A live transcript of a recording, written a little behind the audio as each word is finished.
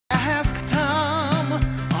Ask Tom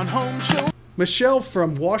on Home Show. Michelle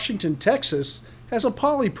from Washington, Texas, has a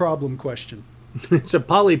poly problem question. It's a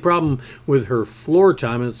poly problem with her floor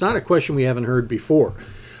time, and it's not a question we haven't heard before.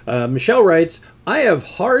 Michelle writes, I have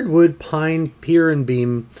hardwood pine pier and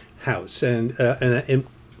beam house and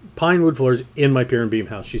pine wood floors in my pier and beam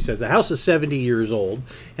house. She says the house is 70 years old,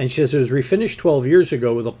 and she says it was refinished 12 years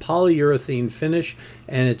ago with a polyurethane finish,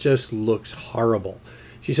 and it just looks horrible.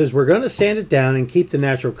 She says we're going to sand it down and keep the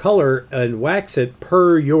natural color and wax it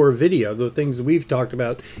per your video, the things that we've talked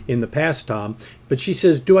about in the past, Tom. But she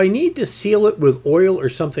says, do I need to seal it with oil or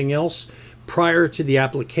something else prior to the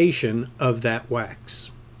application of that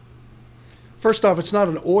wax? First off, it's not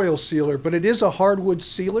an oil sealer, but it is a hardwood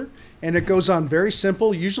sealer, and it goes on very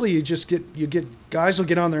simple. Usually guys will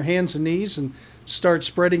get on their hands and knees and start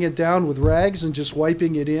spreading it down with rags and just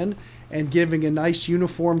wiping it in and giving a nice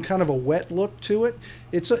uniform kind of a wet look to it.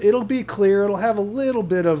 It'll be clear. It'll have a little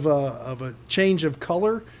bit of a change of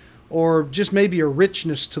color, or just maybe a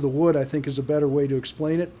richness to the wood, I think is a better way to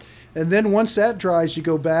explain it. And then once that dries, you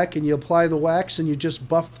go back and you apply the wax and you just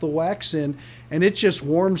buff the wax in, and it just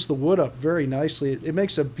warms the wood up very nicely. It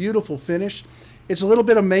makes a beautiful finish. It's a little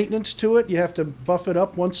bit of maintenance to it. You have to buff it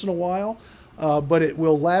up once in a while, but it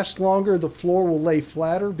will last longer. The floor will lay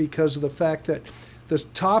flatter because of the fact that the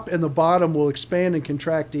top and the bottom will expand and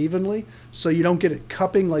contract evenly, so you don't get it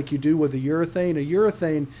cupping like you do with a urethane. A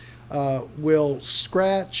urethane will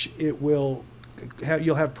scratch. You'll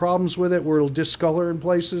have problems with it where it'll discolor in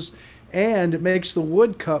places, and it makes the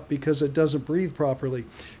wood cup because it doesn't breathe properly.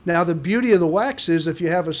 Now, the beauty of the wax is if you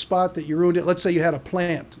have a spot that you ruined it, let's say you had a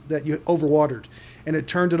plant that you overwatered and it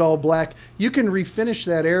turned it all black, you can refinish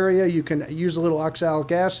that area. You can use a little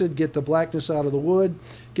oxalic acid, get the blackness out of the wood,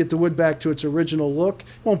 get the wood back to its original look. It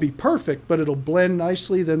won't be perfect, but it'll blend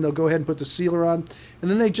nicely. Then they'll go ahead and put the sealer on,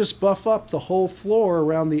 and then they just buff up the whole floor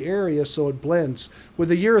around the area so it blends. With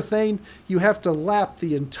the urethane, you have to lap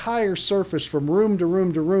the entire surface from room to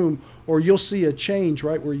room to room, or you'll see a change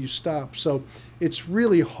right where you stop. So it's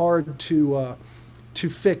really hard to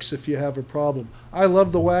fix if you have a problem. I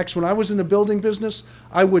love the wax. When I was in the building business,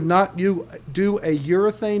 I would not do a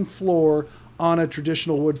urethane floor on a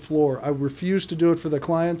traditional wood floor. I refused to do it for the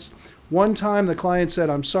clients. One time the client said,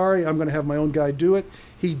 I'm sorry, I'm going to have my own guy do it.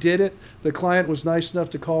 He did it. The client was nice enough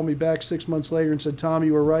to call me back 6 months later and said, Tom,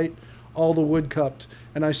 you were right. All the wood cupped.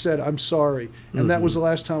 And I said, I'm sorry. And that was the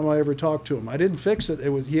last time I ever talked to him. I didn't fix it.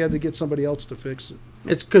 He had to get somebody else to fix it.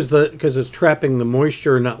 It's because it's trapping the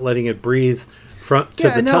moisture and not letting it breathe front to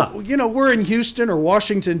the top. We're in Houston or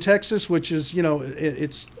Washington, Texas, which is,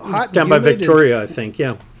 it's hot. Down by Victoria, I think,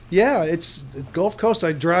 yeah. Yeah, it's Gulf Coast.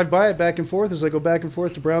 I drive by it back and forth as I go back and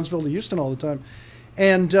forth to Brownsville to Houston all the time.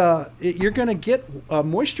 And you're going to get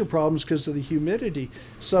moisture problems because of the humidity.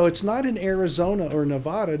 So it's not in Arizona or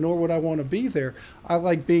Nevada, nor would I want to be there. I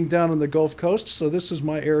like being down on the Gulf Coast, so this is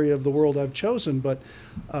my area of the world I've chosen. But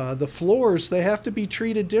the floors, they have to be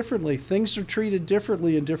treated differently. Things are treated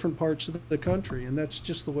differently in different parts of the country, and that's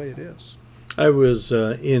just the way it is. I was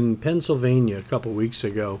in Pennsylvania a couple weeks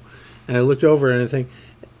ago, and I looked over and I think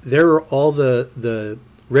there are all the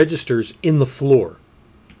registers in the floor.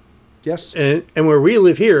 Yes. And where we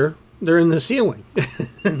live here, they're in the ceiling.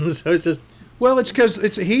 So it's just... Well, it's because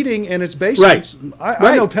it's heating and it's basements. Right.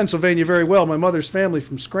 I know Pennsylvania very well. My mother's family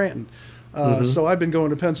from Scranton. So I've been going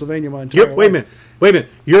to Pennsylvania my entire life. Wait a minute.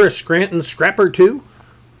 You're a Scranton scrapper too?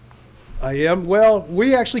 I am. Well,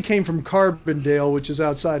 we actually came from Carbondale, which is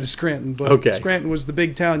outside of Scranton. But okay. Scranton was the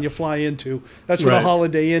big town you fly into. That's where the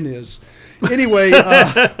Holiday Inn is. Anyway,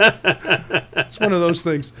 it's one of those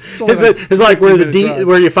things. It's like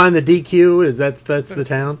where you find the DQ. That's the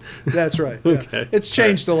town. That's right. Yeah. Okay. It's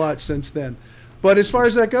changed a lot since then. But as far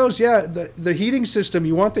as that goes, yeah, the heating system,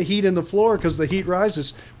 you want the heat in the floor because the heat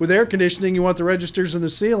rises. With air conditioning, you want the registers in the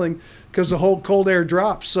ceiling because the whole cold air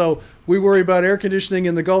drops. So we worry about air conditioning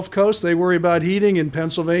in the Gulf Coast. They worry about heating in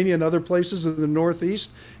Pennsylvania and other places in the Northeast.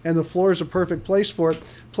 And the floor is a perfect place for it.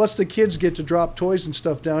 Plus, the kids get to drop toys and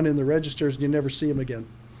stuff down in the registers, and you never see them again.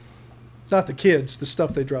 It's not the kids, the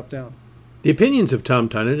stuff they drop down. The opinions of Tom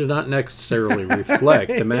Tunner do not necessarily reflect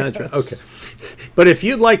the management. Yes. Okay. But if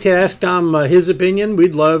you'd like to ask Tom his opinion,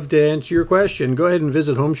 we'd love to answer your question. Go ahead and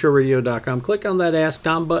visit HomeShowRadio.com. Click on that Ask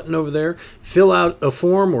Tom button over there. Fill out a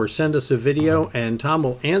form or send us a video, and Tom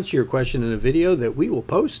will answer your question in a video that we will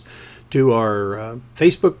post to our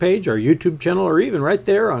Facebook page, our YouTube channel, or even right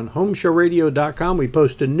there on HomeShowRadio.com. We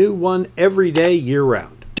post a new one every day,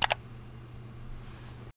 year-round.